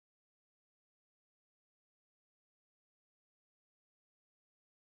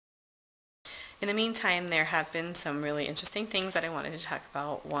In the meantime, there have been some really interesting things that I wanted to talk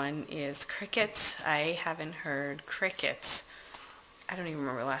about. One is crickets. I haven't heard crickets. I don't even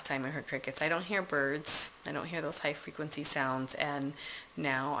remember the last time I heard crickets. I don't hear birds. I don't hear those high frequency sounds. And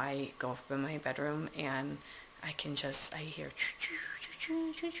now I go up in my bedroom and I hear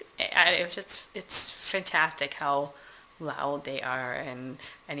it's fantastic how loud they are. And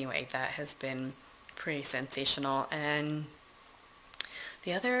anyway, that has been pretty sensational. And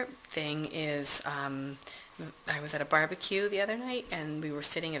the other thing is, I was at a barbecue the other night, and we were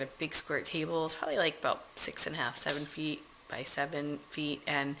sitting at a big square table. It's probably like about 6.5, 7 feet by 7 feet,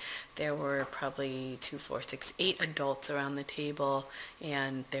 and there were probably 2, 4, 6, 8 adults around the table,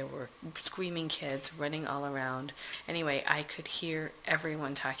 and there were screaming kids running all around. Anyway, I could hear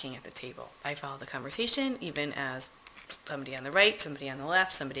everyone talking at the table. I followed the conversation, even as somebody on the right, somebody on the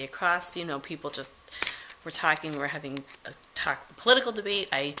left, somebody across, people just were talking. We were having a political debate.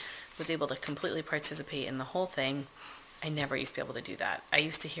 I was able to completely participate in the whole thing. I never used to be able to do that. I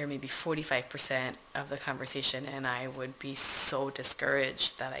used to hear maybe 45% of the conversation, and I would be so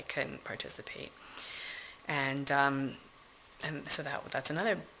discouraged that I couldn't participate. And so that's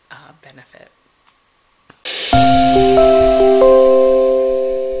another benefit.